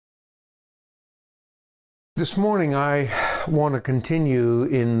This morning, I want to continue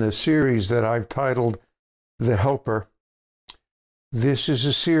in the series that I've titled The Helper. This is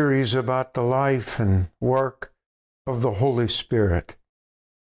a series about the life and work of the Holy Spirit.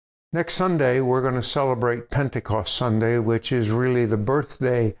 Next Sunday, we're going to celebrate Pentecost Sunday, which is really the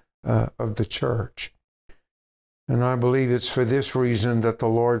birthday of the church. And I believe it's for this reason that the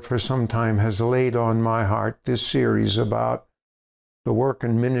Lord for some time has laid on my heart this series about the work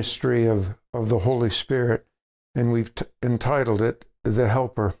and ministry of the Holy Spirit. And we've entitled it, The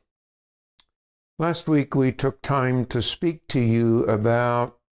Helper. Last week we took time to speak to you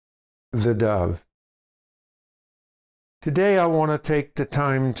about the dove. Today I want to take the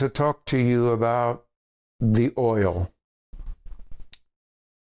time to talk to you about the oil.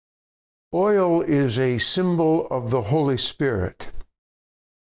 Oil is a symbol of the Holy Spirit.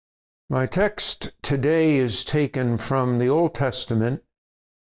 My text today is taken from the Old Testament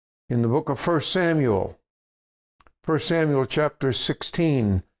in the book of 1 Samuel. 1 Samuel chapter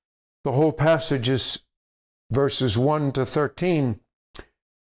 16, the whole passage is verses 1 to 13.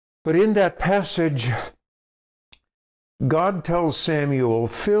 But in that passage, God tells Samuel,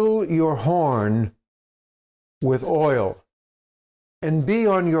 "Fill your horn with oil and be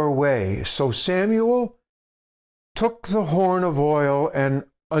on your way." So Samuel took the horn of oil and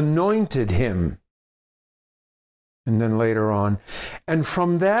anointed him. And then later on, "And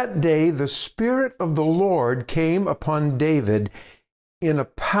from that day the Spirit of the Lord came upon David in a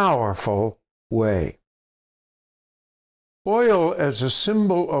powerful way." Oil as a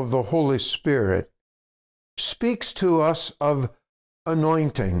symbol of the Holy Spirit speaks to us of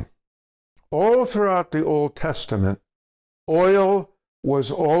anointing. All throughout the Old Testament, oil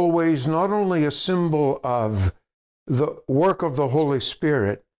was always not only a symbol of the work of the Holy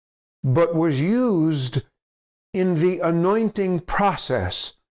Spirit, but was used in the anointing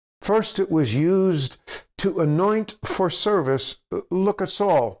process. First, it was used to anoint for service. Look at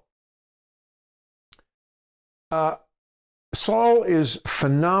Saul. Saul is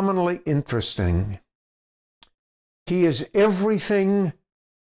phenomenally interesting. He is everything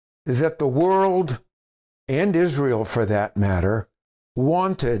that the world, and Israel for that matter,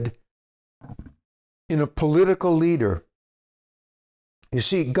 wanted in a political leader. You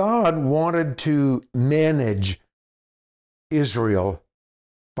see, God wanted to manage Israel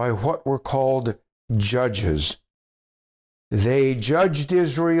by what were called judges. They judged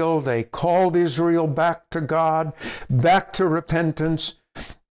Israel, they called Israel back to God, back to repentance.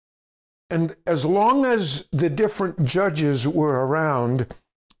 And as long as the different judges were around,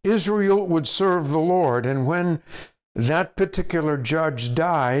 Israel would serve the Lord. And when that particular judge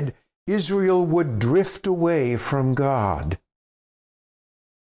died, Israel would drift away from God.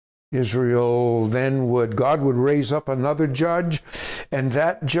 God would raise up another judge, and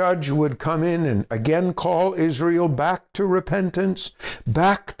that judge would come in and again call Israel back to repentance,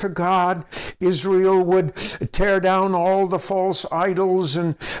 back to God. Israel would tear down all the false idols,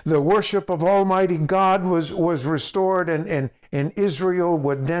 and the worship of Almighty God was restored, and Israel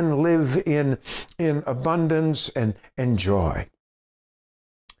would then live in abundance and joy.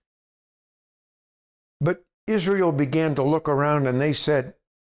 But Israel began to look around, and they said,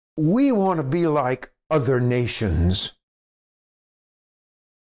 "We want to be like other nations."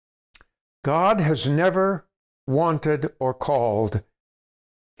 God has never wanted or called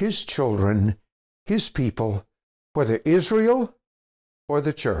His children, His people, whether Israel or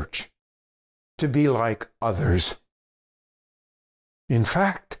the church, to be like others. In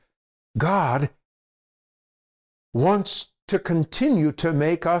fact, God wants to continue to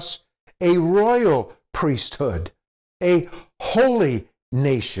make us a royal priesthood, a holy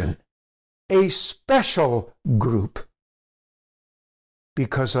nation, a special group,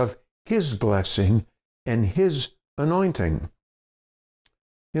 because of His blessing and His anointing.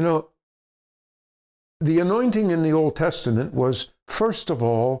 You know, the anointing in the Old Testament was, first of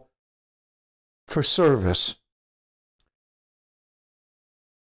all, for service.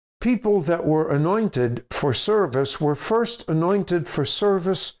 People that were anointed for service were first anointed for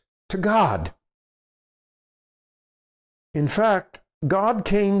service to God. In fact, God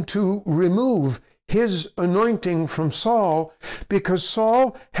came to remove His anointing from Saul because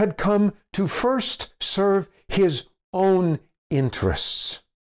Saul had come to first serve his own interests.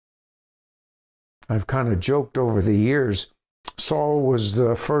 I've kind of joked over the years, Saul was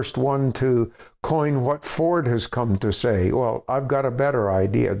the first one to coin what Ford has come to say. Well, I've got a better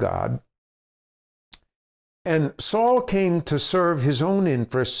idea, God. And Saul came to serve his own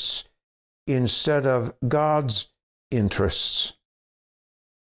interests instead of God's interests.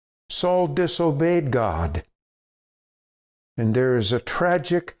 Saul disobeyed God. And there is a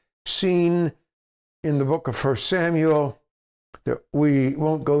tragic scene in the book of 1 Samuel that we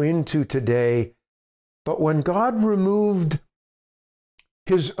won't go into today. But when God removed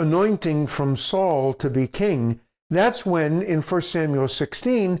his anointing from Saul to be king, that's when, in 1 Samuel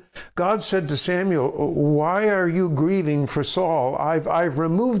 16, God said to Samuel, why are you grieving for Saul? I've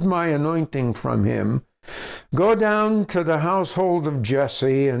removed my anointing from him. Go down to the household of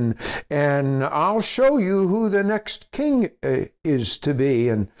Jesse, and I'll show you who the next king is to be.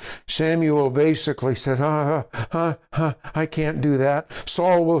 And Samuel basically said, I can't do that.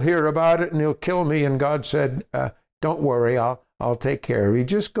 Saul will hear about it and he'll kill me. And God said, don't worry, I'll take care of you.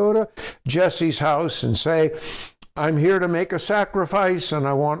 Just go to Jesse's house and say, I'm here to make a sacrifice and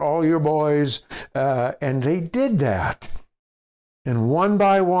I want all your boys. And they did that. And one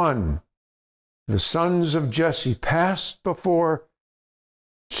by one, the sons of Jesse passed before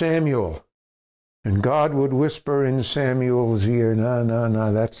Samuel. And God would whisper in Samuel's ear,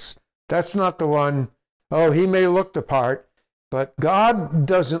 no, that's not the one. Oh, he may look the part, but God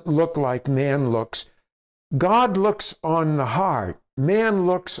doesn't look like man looks. God looks on the heart. Man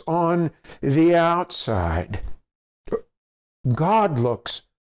looks on the outside. God looks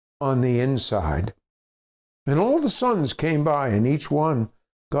on the inside. And all the sons came by, and each one,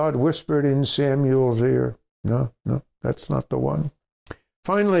 God whispered in Samuel's ear, no, that's not the one.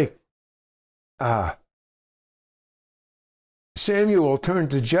 Finally, Samuel turned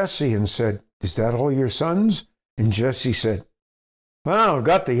to Jesse and said, is that all your sons? And Jesse said, well, I've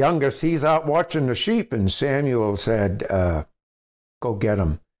got the youngest. He's out watching the sheep. And Samuel said, go get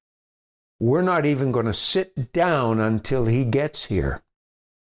him. We're not even going to sit down until he gets here.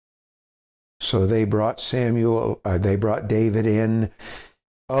 So they brought David in.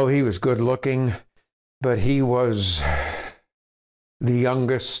 Oh, he was good looking, but he was the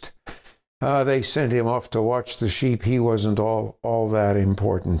youngest. They sent him off to watch the sheep. He wasn't all that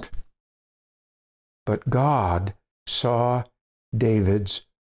important. But God saw David's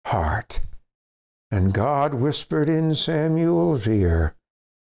heart. And God whispered in Samuel's ear,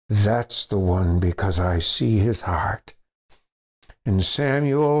 that's the one, because I see his heart. And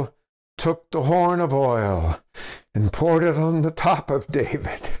Samuel took the horn of oil and poured it on the top of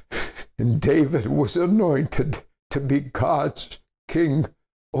David. And David was anointed to be God's king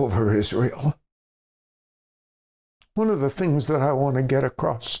over Israel. One of the things that I want to get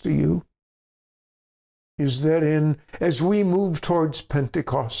across to you is that as we move towards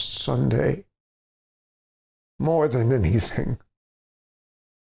Pentecost Sunday, more than anything,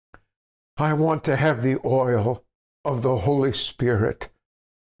 I want to have the oil of the Holy Spirit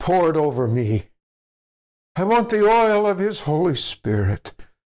poured over me. I want the oil of his Holy Spirit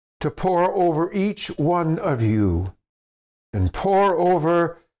to pour over each one of you and pour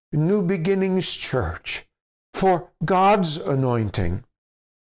over New Beginnings Church for God's anointing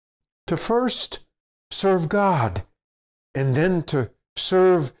to first serve God and then to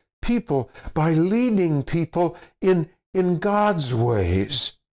serve people by leading people in God's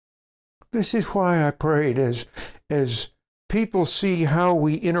ways. This is why I prayed as people see how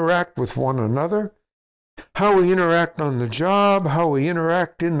we interact with one another, how we interact on the job, how we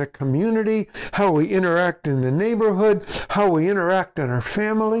interact in the community, how we interact in the neighborhood, how we interact in our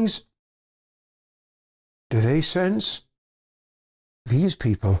families. Do they sense these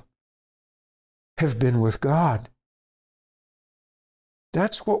people have been with God?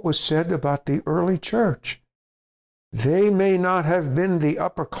 That's what was said about the early church. They may not have been the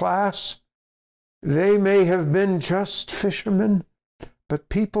upper class. They may have been just fishermen, but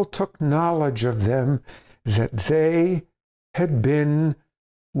people took knowledge of them that they had been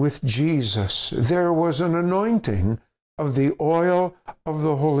with Jesus. There was an anointing of the oil of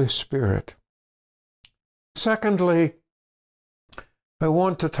the Holy Spirit. Secondly, I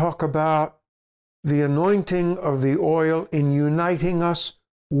want to talk about the anointing of the oil in uniting us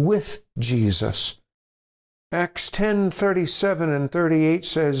with Jesus. Acts 10:37 and 38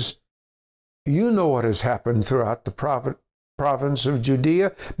 says, you know what has happened throughout the province of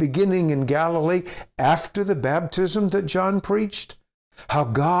Judea, beginning in Galilee, after the baptism that John preached, how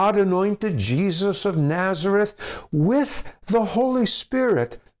God anointed Jesus of Nazareth with the Holy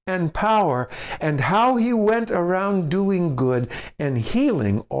Spirit and power, and how he went around doing good and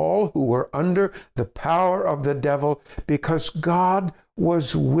healing all who were under the power of the devil, because God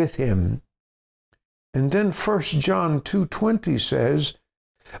was with him. And then 1 John 2:20 says,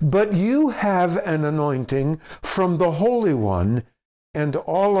 but you have an anointing from the Holy One, and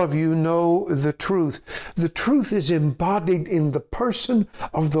all of you know the truth. The truth is embodied in the person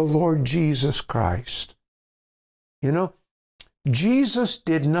of the Lord Jesus Christ. You know, Jesus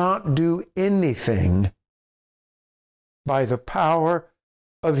did not do anything by the power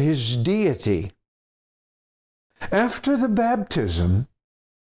of his deity. After the baptism,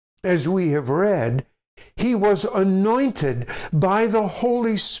 as we have read, he was anointed by the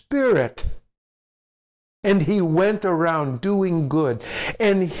Holy Spirit. And he went around doing good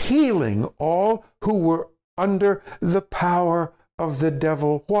and healing all who were under the power of the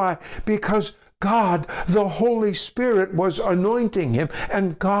devil. Why? Because God, the Holy Spirit, was anointing him,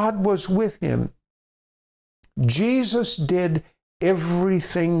 and God was with him. Jesus did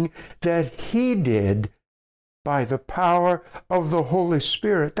everything that he did by the power of the Holy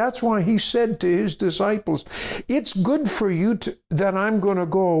Spirit. That's why he said to his disciples, it's good for you that I'm going to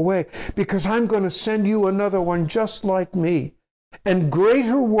go away, because I'm going to send you another one just like me. And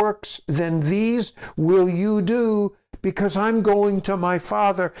greater works than these will you do, because I'm going to my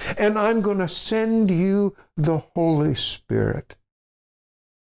Father, and I'm going to send you the Holy Spirit.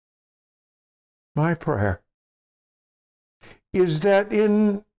 My prayer is that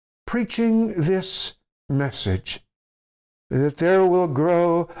in preaching this message, that there will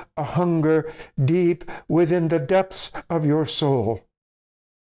grow a hunger deep within the depths of your soul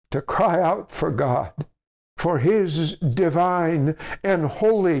to cry out for God, for his divine and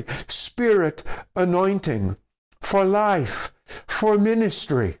Holy Spirit anointing, for life, for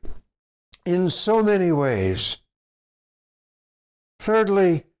ministry, in so many ways.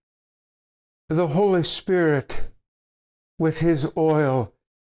 Thirdly, the Holy Spirit with his oil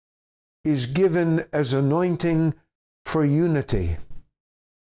is given as anointing for unity.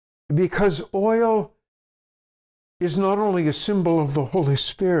 Because oil is not only a symbol of the Holy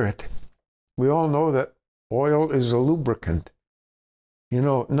Spirit. We all know that oil is a lubricant. You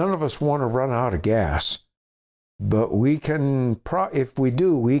know, none of us want to run out of gas. But we can, if we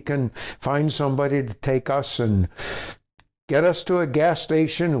do, we can find somebody to take us and get us to a gas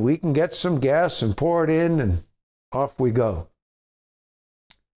station. We can get some gas and pour it in, and off we go.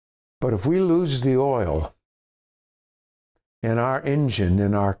 But if we lose the oil and our engine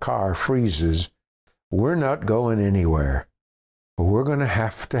in our car freezes, we're not going anywhere. We're going to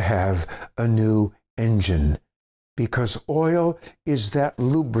have a new engine, because oil is that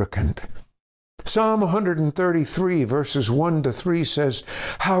lubricant. Psalm 133 verses 1 to 3 says,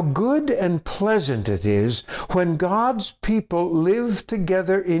 "How good and pleasant it is when God's people live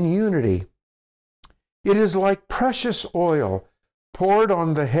together in unity. It is like precious oil poured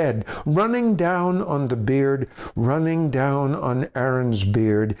on the head, running down on the beard, running down on Aaron's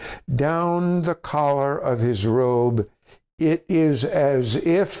beard, down the collar of his robe. It is as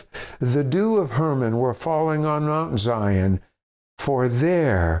if the dew of Hermon were falling on Mount Zion, for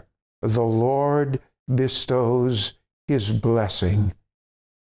there the Lord bestows his blessing,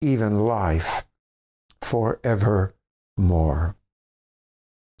 even life forevermore."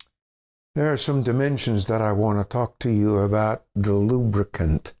 There are some dimensions that I want to talk to you about the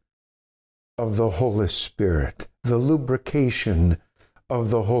lubricant of the Holy Spirit, the lubrication of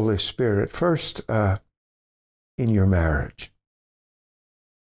the Holy Spirit. First, in your marriage.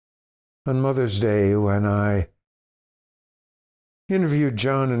 On Mother's Day, when I interviewed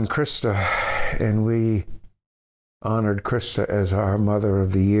John and Krista, and we honored Krista as our Mother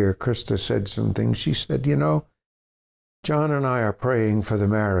of the Year, Krista said some things. She said, you know, John and I are praying for the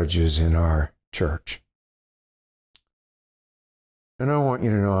marriages in our church. And I want you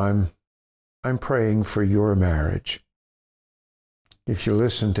to know I'm praying for your marriage. If you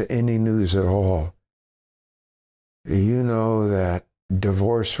listen to any news at all, you know that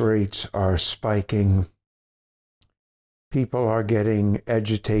divorce rates are spiking. People are getting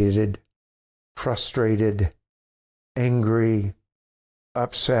agitated, frustrated, angry,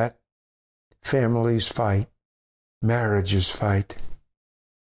 upset. Families fight. Marriages fight.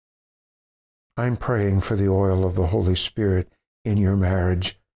 I'm praying for the oil of the Holy Spirit in your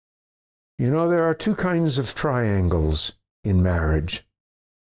marriage. You know, there are two kinds of triangles in marriage.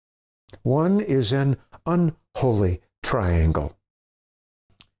 One is an unholy triangle.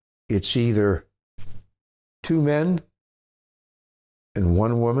 It's either two men and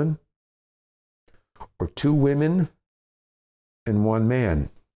one woman, or two women and one man.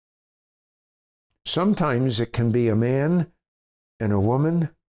 Sometimes it can be a man and a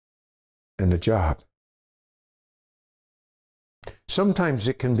woman and a job. Sometimes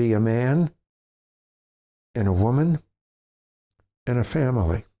it can be a man and a woman and a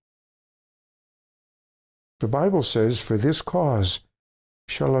family. The Bible says, "For this cause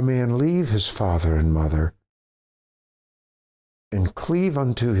shall a man leave his father and mother, and cleave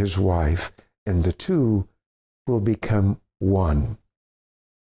unto his wife, and the two will become one."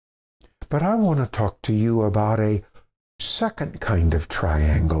 But I want to talk to you about a second kind of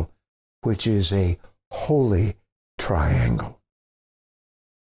triangle, which is a holy triangle.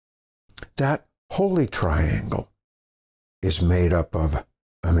 That holy triangle is made up of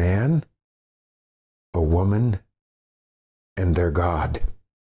a man, a woman, and their God.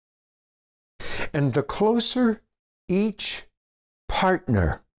 And the closer each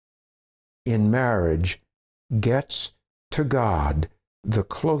partner in marriage gets to God, the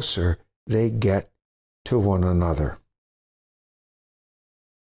closer they get to one another.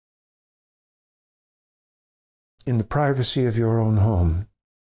 In the privacy of your own home,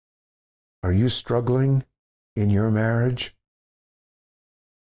 are you struggling in your marriage?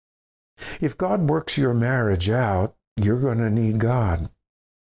 If God works your marriage out, you're going to need God.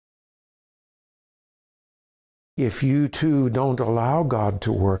 If you two don't allow God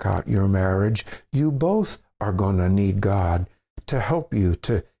to work out your marriage, you both are going to need God to help you,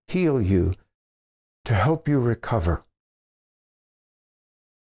 to heal you, to help you recover.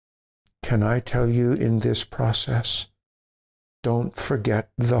 Can I tell you in this process, don't forget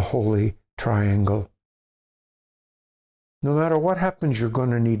the holy triangle. No matter what happens, you're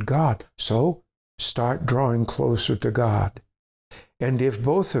going to need God. So start drawing closer to God. And if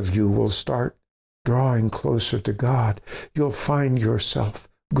both of you will start drawing closer to God, you'll find yourself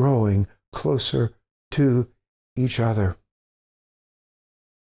growing closer to each other.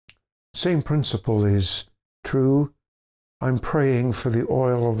 Same principle is true. I'm praying for the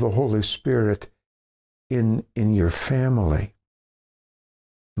oil of the Holy Spirit in your family.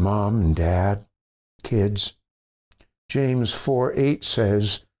 Mom and dad, kids. James 4:8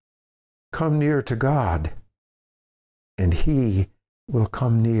 says, come near to God, and He will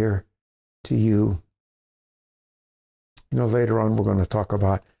come near to you. You know, later on we're going to talk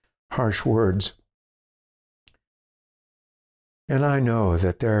about harsh words. And I know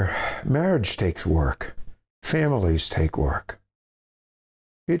that their marriage takes work. Families take work.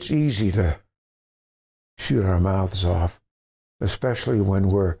 It's easy to shoot our mouths off, especially when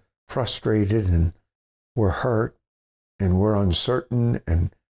we're frustrated and we're hurt and we're uncertain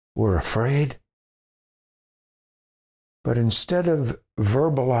and we're afraid. But instead of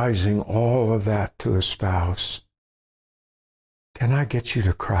verbalizing all of that to a spouse, can I get you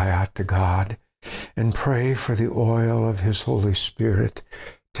to cry out to God and pray for the oil of His Holy Spirit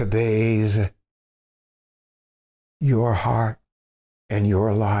to bathe your heart and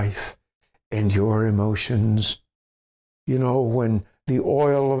your life and your emotions? You know, when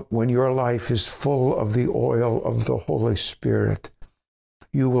your life is full of the oil of the Holy Spirit,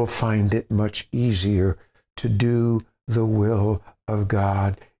 you will find it much easier to do the will of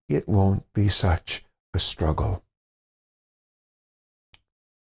God. It won't be such a struggle.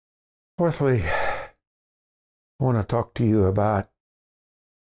 Fourthly, I want to talk to you about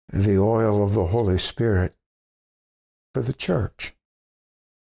the oil of the Holy Spirit for the church.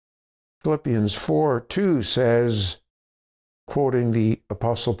 Philippians 4:2 says, quoting the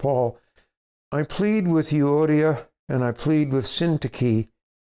Apostle Paul, I plead with Euodia and I plead with Syntyche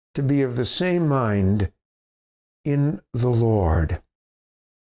to be of the same mind in the Lord.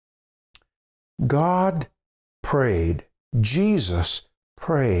 God prayed, Jesus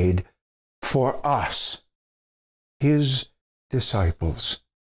prayed for us, His disciples.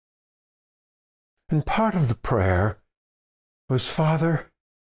 And part of the prayer was, Father,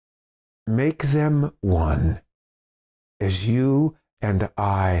 make them one, as you and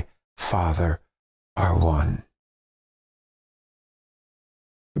I, Father, are one.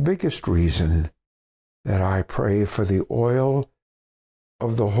 The biggest reason that I pray for the oil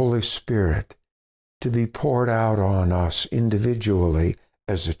of the Holy Spirit to be poured out on us individually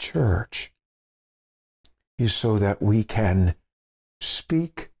as a church is so that we can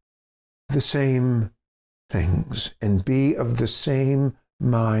speak the same things and be of the same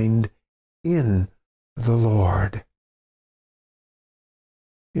mind in the Lord.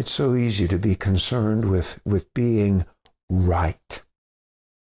 It's so easy to be concerned with being right.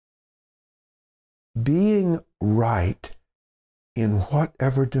 Being right in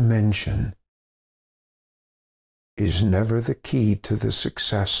whatever dimension is never the key to the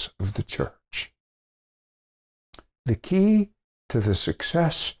success of the church. The key to the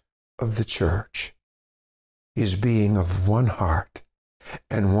success of the church is being of one heart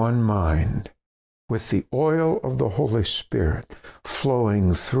and one mind, with the oil of the Holy Spirit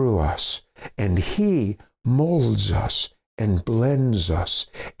flowing through us, and He molds us and blends us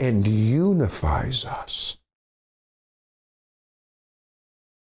and unifies us.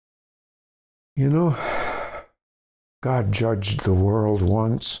 You know, God judged the world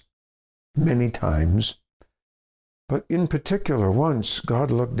once, many times, but in particular once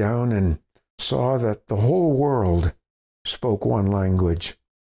God looked down and saw that the whole world spoke one language.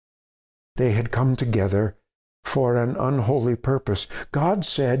 They had come together for an unholy purpose. God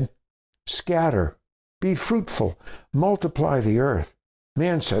said, scatter, be fruitful, multiply the earth.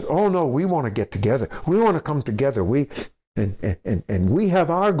 Man said, oh no, we want to get together. We want to come together. And we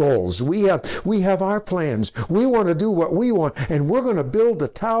have our goals. We have our plans. We want to do what we want. And we're going to build a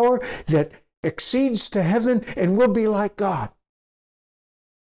tower that exceeds to heaven, and we'll be like God.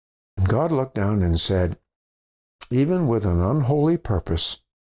 And God looked down and said, even with an unholy purpose,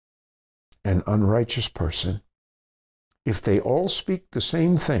 an unrighteous person, if they all speak the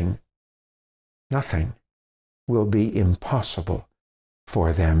same thing, nothing will be impossible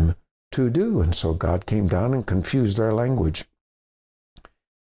for them to do. And so God came down and confused their language.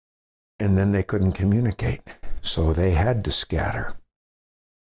 And then they couldn't communicate. So they had to scatter.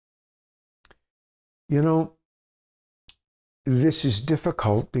 You know, this is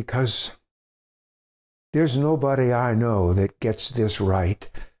difficult because there's nobody I know that gets this right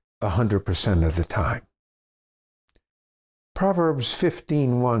 100% of the time. Proverbs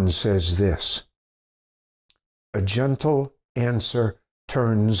 15:1 says this, a gentle answer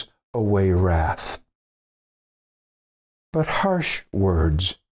turns away wrath, but harsh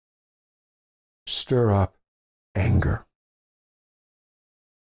words stir up anger.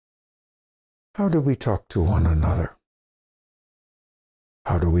 How do we talk to one another?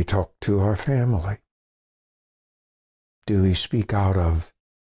 How do we talk to our family? Do we speak out of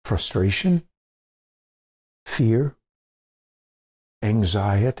frustration, fear,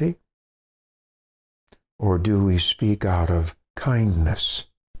 anxiety? Or do we speak out of kindness,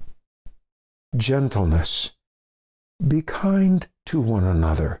 gentleness? Be kind to one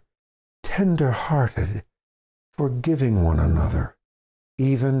another, tender-hearted, forgiving one another,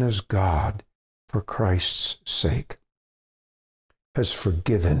 even as God, for Christ's sake, has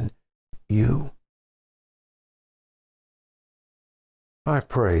forgiven you. I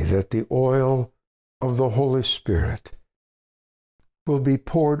pray that the oil of the Holy Spirit will be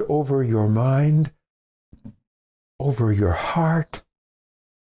poured over your mind, over your heart,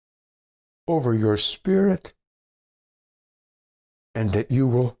 over your spirit, and that you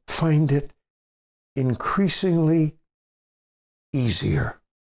will find it increasingly easier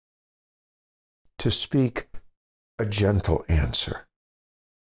to speak a gentle answer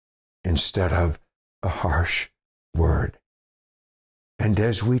instead of a harsh word. And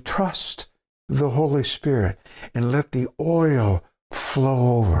as we trust the Holy Spirit and let the oil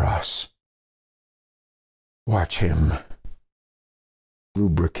flow over us, watch Him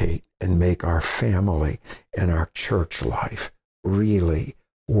lubricate and make our family and our church life really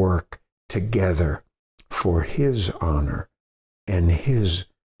work together for His honor and His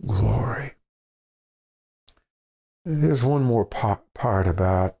glory. There's one more part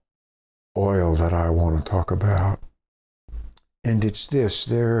about oil that I want to talk about, and it's this.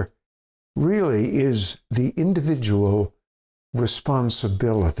 There really is the individual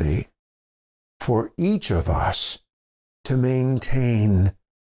responsibility for each of us to maintain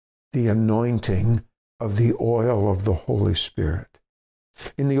the anointing of the oil of the Holy Spirit.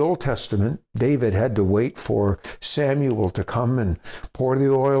 In the Old Testament, David had to wait for Samuel to come and pour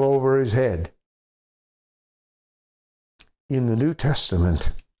the oil over his head. In the New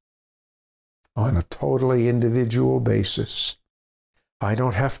Testament, on a totally individual basis, I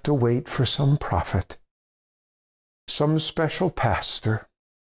don't have to wait for some prophet, some special pastor,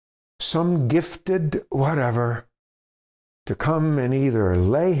 some gifted whatever, to come and either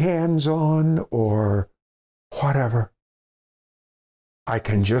lay hands on or whatever. I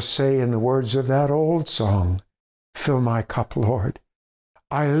can just say in the words of that old song, fill my cup, Lord.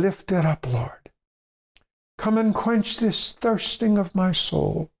 I lift it up, Lord. Come and quench this thirsting of my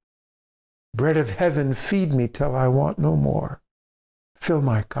soul. Bread of heaven, feed me till I want no more. Fill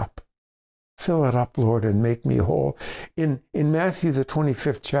my cup. Fill it up, Lord, and make me whole. In Matthew, the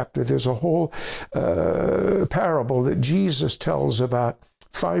 25th chapter, there's a whole parable that Jesus tells about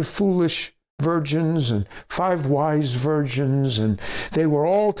 5 foolish virgins and 5 wise virgins, and they were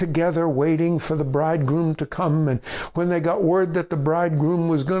all together waiting for the bridegroom to come. And when they got word that the bridegroom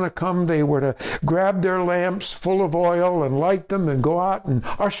was going to come, they were to grab their lamps full of oil and light them and go out and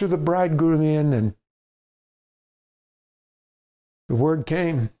usher the bridegroom in. And the word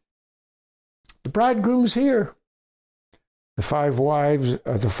came, the bridegroom's here. The 5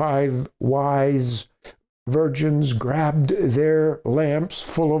 wise virgins grabbed their lamps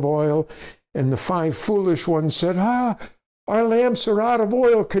full of oil, and the 5 foolish ones said, our lamps are out of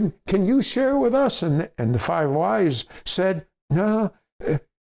oil. Can you share with us? And the 5 wise said, no,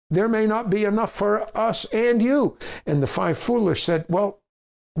 there may not be enough for us and you. And the 5 foolish said, well,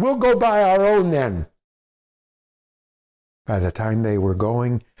 we'll go buy our own then. By the time they were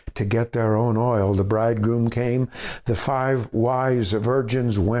going to get their own oil. The bridegroom came. The 5 wise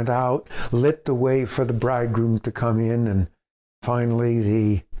virgins went out, lit the way for the bridegroom to come in, and finally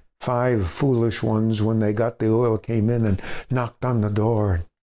the 5 foolish ones, when they got the oil, came in and knocked on the door.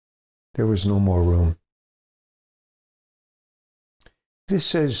 There was no more room. This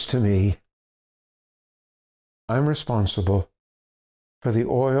says to me, I'm responsible for the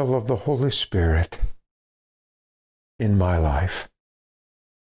oil of the Holy Spirit in my life.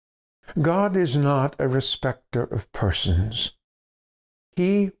 God is not a respecter of persons.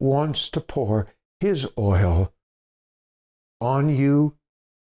 He wants to pour His oil on you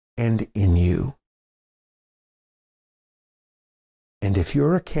and in you. And if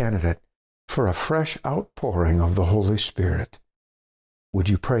you're a candidate for a fresh outpouring of the Holy Spirit, would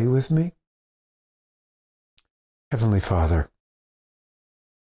you pray with me? Heavenly Father,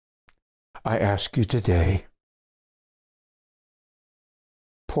 I ask you today,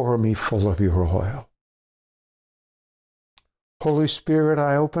 pour me full of your oil. Holy Spirit,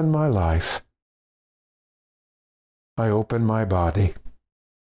 I open my life. I open my body.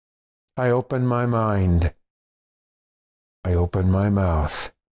 I open my mind. I open my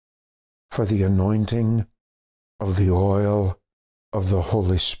mouth for the anointing of the oil of the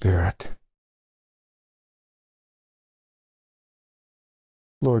Holy Spirit.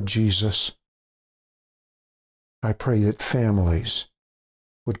 Lord Jesus, I pray that families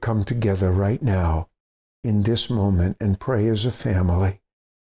would come together right now in this moment and pray as a family.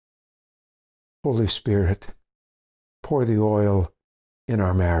 Holy Spirit, pour the oil in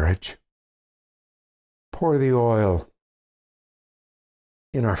our marriage. Pour the oil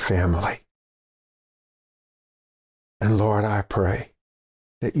in our family. And Lord, I pray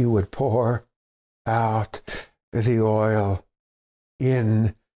that you would pour out the oil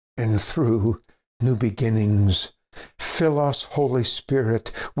in and through new beginnings. Fill us, Holy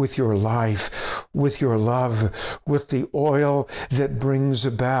Spirit, with your life, with your love, with the oil that brings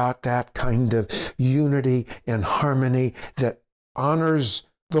about that kind of unity and harmony that honors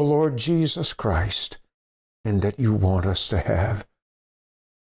the Lord Jesus Christ and that you want us to have.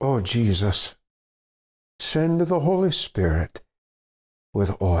 Oh, Jesus, send the Holy Spirit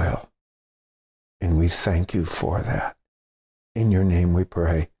with oil, and we thank you for that. In your name we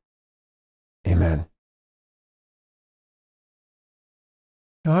pray. Amen.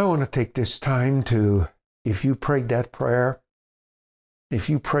 Now I want to take this time to, if you prayed that prayer, if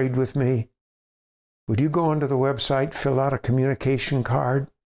you prayed with me, would you go onto the website, fill out a communication card,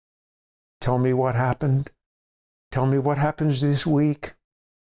 tell me what happened, tell me what happens this week,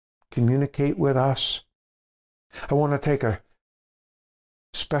 communicate with us. I want to take a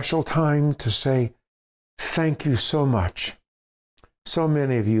special time to say thank you so much. So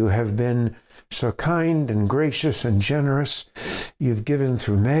many of you have been so kind and gracious and generous. You've given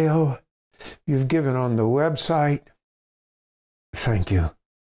through mail. You've given on the website. Thank you.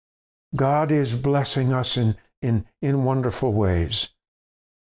 God is blessing us in wonderful ways.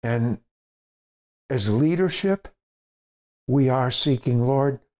 And as leadership, we are seeking,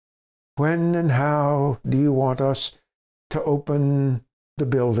 Lord, when and how do you want us to open the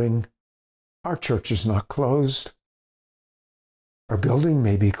building? Our church is not closed. Our building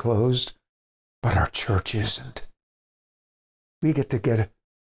may be closed, but our church isn't. We get to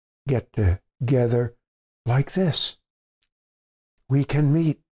get together like this. We can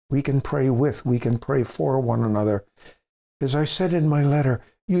meet, we can pray with, we can pray for one another. As I said in my letter,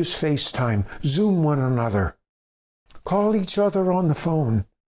 use FaceTime, Zoom one another, call each other on the phone,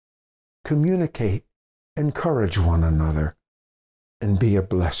 communicate, encourage one another, and be a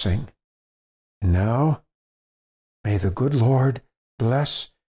blessing. And now, may the good Lord bless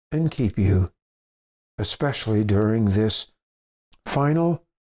and keep you, especially during this final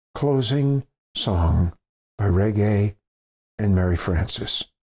closing song by Reggae and Mary Frances.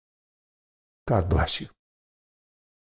 God bless you.